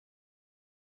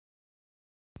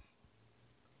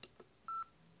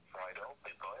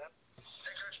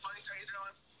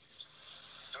doing?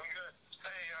 Doing good.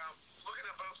 Hey, looking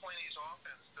at both Pelini's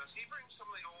offense, does he bring some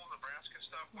of the old Nebraska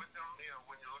stuff with him,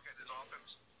 when you look at his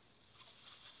offense?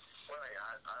 Well,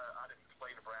 I didn't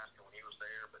play Nebraska when he was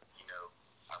there, but,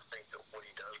 I think that what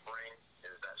he does bring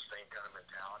is that same kind of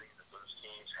mentality that those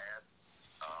teams had.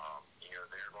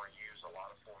 They're going to use a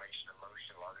lot of formation and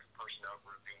motion, a lot of personnel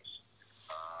groupings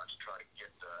to try to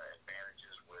get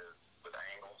advantages with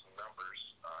angles and numbers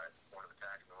at the point of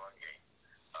attack in the run game.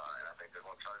 And I think they're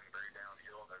going to try to be very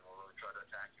downhill. They're going to really try to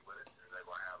attack you with it, and they're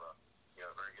going to have a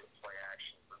very good play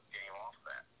action game off of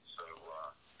that. So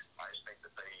I just think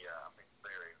that I think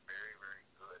they're a very, very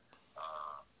good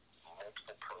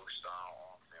multiple pro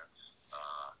style offense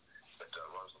that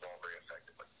runs the ball very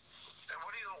effectively. And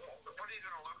what are you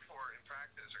going to look for in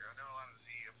practice? I know a lot of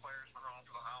the players went home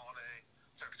for the holiday,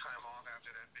 took time off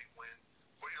after that big win.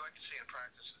 What do you like to see in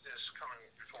practice this coming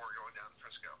before going down to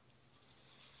Frisco?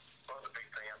 Well, the big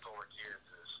thing I told our kids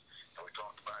is, and we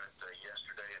talked about it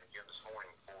yesterday and again this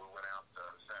morning before we went out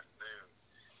this afternoon,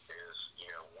 is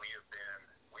we've been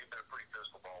a pretty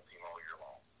physical ball team all year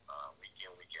long, week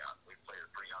in, week out. We've played at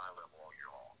a pretty high level all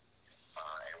year long,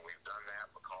 and we've done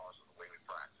that because of the way we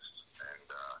practiced. And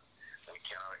we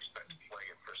cannot expect to play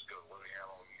at Frisco the way we have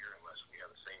all year unless we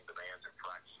have the same demands in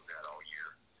practice we've had all year.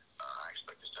 I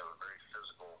expect us to have a very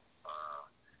physical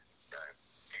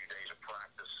few days of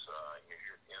practice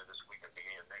here at the end of this week and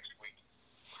beginning of next week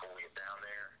before we get down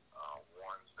there.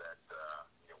 Ones that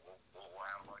we'll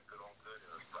have like good on good in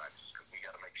those practices because we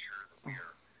got to make sure that we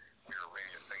are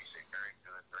ready to face a very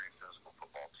good, very physical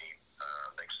football team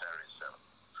next Saturday at 7.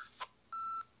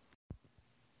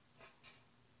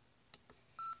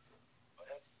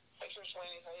 Hey, Coach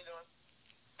Pelini, how you doing?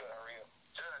 Good, how are you?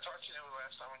 Good. I talked to you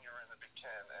last time when you were in the Big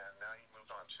Ten, and now you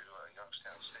moved on to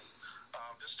Youngstown State.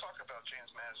 Just talk about James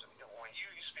Madison. When you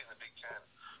used to be in the Big Ten,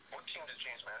 what team did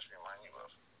James Madison remind you of?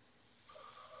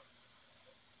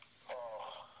 Oh,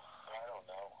 I don't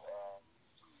know.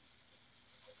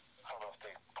 I don't know if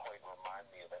they quite remind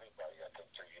me of anybody. I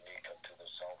think they're unique unto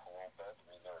themselves a little bit. I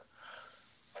mean, they're,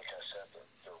 like I said,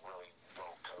 they're really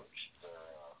well coached.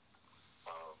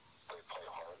 They play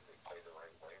hard. They play the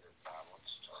right way. They're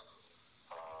balanced.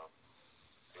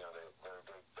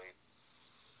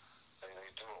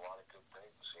 They do a lot of good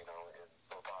things, in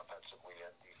both offensively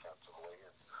and defensively.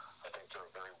 And I think they're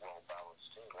a very well balanced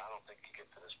team. I don't think you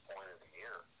get to this point of the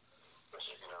year,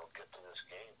 get to this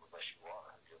game unless you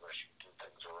do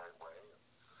things the right way.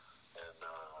 And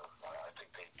I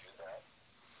think they do that.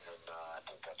 And I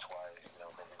think that's why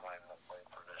they lined up playing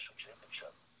for a national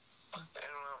championship.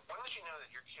 And when did you know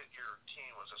that your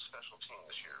team was a special team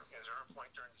this year? Is there a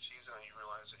point during the season that you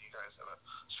realized that you guys have a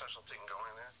special thing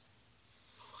going there?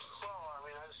 Well, I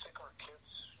mean, I just think our kids,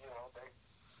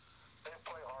 they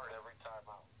play hard every time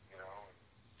out,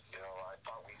 I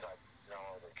thought we got,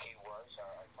 the key was,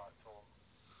 I talked to them,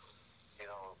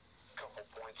 a couple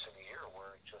points in the year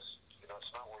where it just,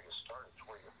 it's not where you start, it's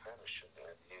where you finish.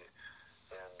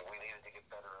 And we needed to get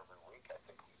better every week. I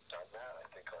think we've done that. I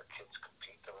think our kids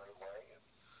compete the right way. And,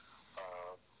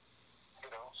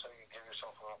 so you give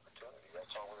yourself an opportunity.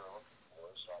 That's all we were looking for,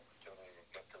 is an opportunity to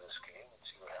get to this game and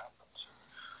see what happens.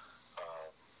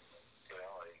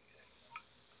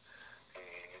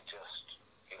 You just,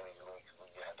 you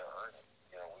had to earn it.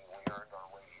 We earned our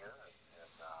way here,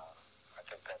 and I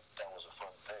think that was a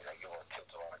fun thing. I give our kids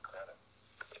a lot of credit.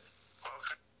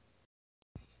 Okay.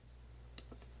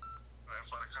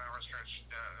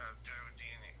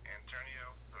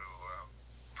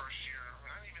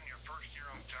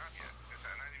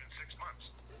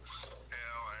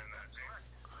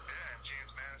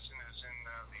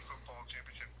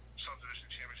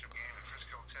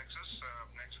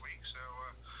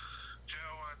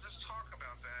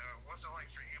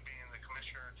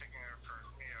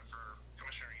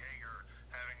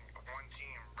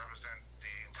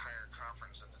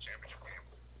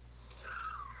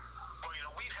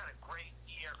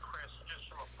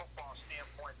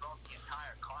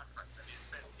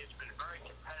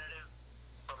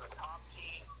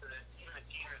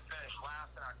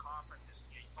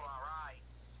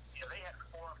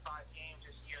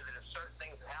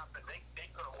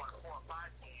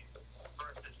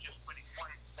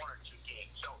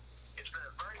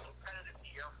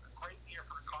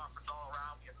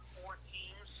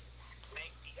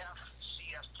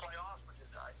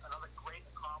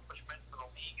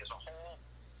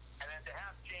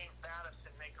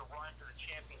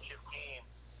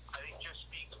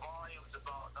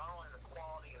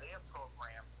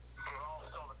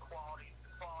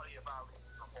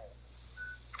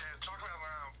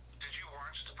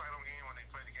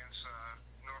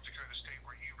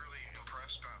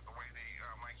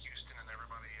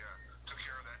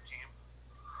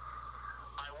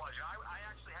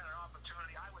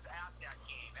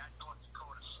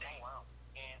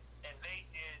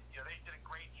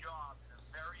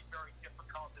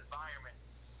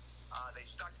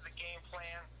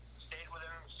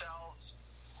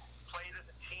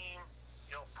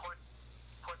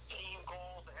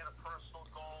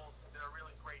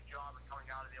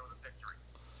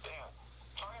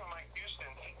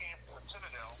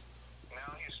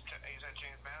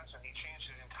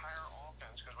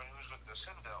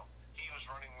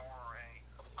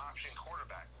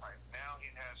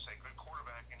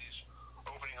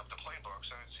 playbook.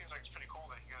 So it seems like it's pretty cool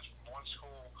that he goes from one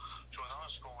school to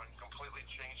another school and completely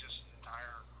changes his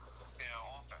entire,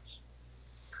 offense.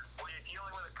 Well, you're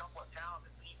dealing with a couple of talented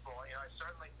people. I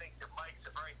certainly think that Mike's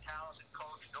a very talented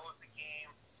coach, knows the game,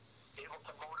 able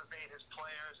to motivate his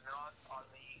players. And then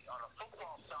on a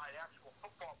football side, actual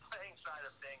football playing side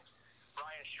of things,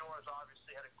 Brian Shore's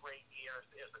obviously had a great year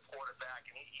as the quarterback,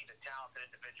 and he's a talented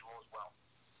individual as well.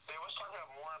 Yeah, let's talk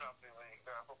about more about the league,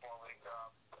 football league.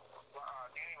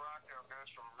 Danny Rocco goes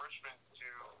from Richmond to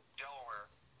Delaware.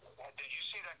 Did you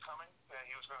see that coming? That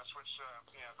he was going to switch,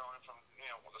 going from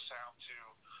the South to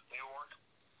New York?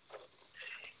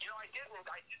 I didn't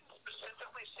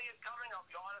specifically see it coming. I'll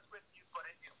be honest with you, but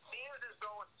it seems as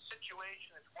though it's a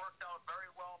situation that's worked out very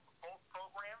well for both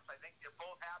programs. I think they're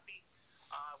both happy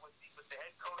with the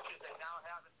head coaches they now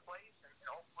have in place, and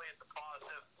hopefully it's a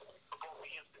positive for both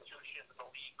the institutions and the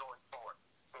league going forward.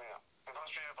 Yeah. And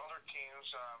plus we have other teams.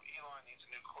 Elon needs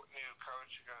a new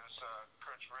coach because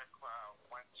Coach Rick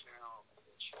went to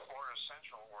Florida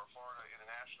Central or Florida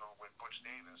International with Butch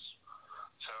Davis.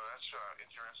 So that's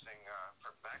interesting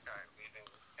for that guy leaving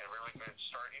a really good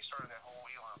start. He started that whole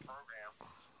Elon program,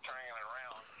 turning it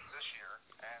around this year,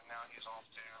 and now he's off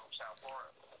to South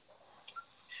Florida.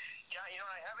 Yeah,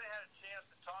 I haven't had a chance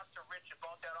to talk to Rich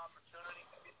about that opportunity.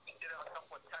 We did have a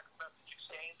couple of text message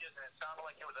exchanges, and it sounded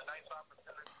like it was a nice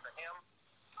opportunity for him.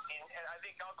 And I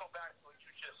think I'll go back to what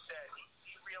you just said.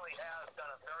 He really has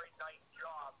done a very nice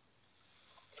job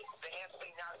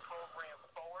advancing that program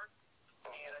forward,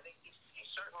 and I think he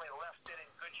certainly left it in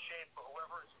good shape for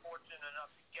whoever is fortunate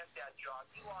enough to get that job.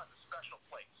 Elon's a special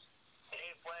place.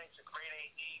 Dave Blank's a great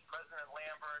AD. President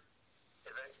Lambert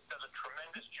does a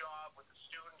tremendous job with the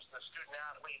students and the student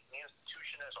athletes and the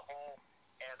institution as a whole.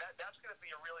 And that's going to be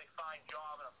a really fine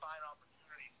job and a fine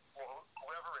opportunity for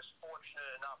whoever is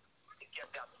fortunate enough to get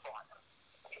that spot.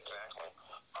 Exactly.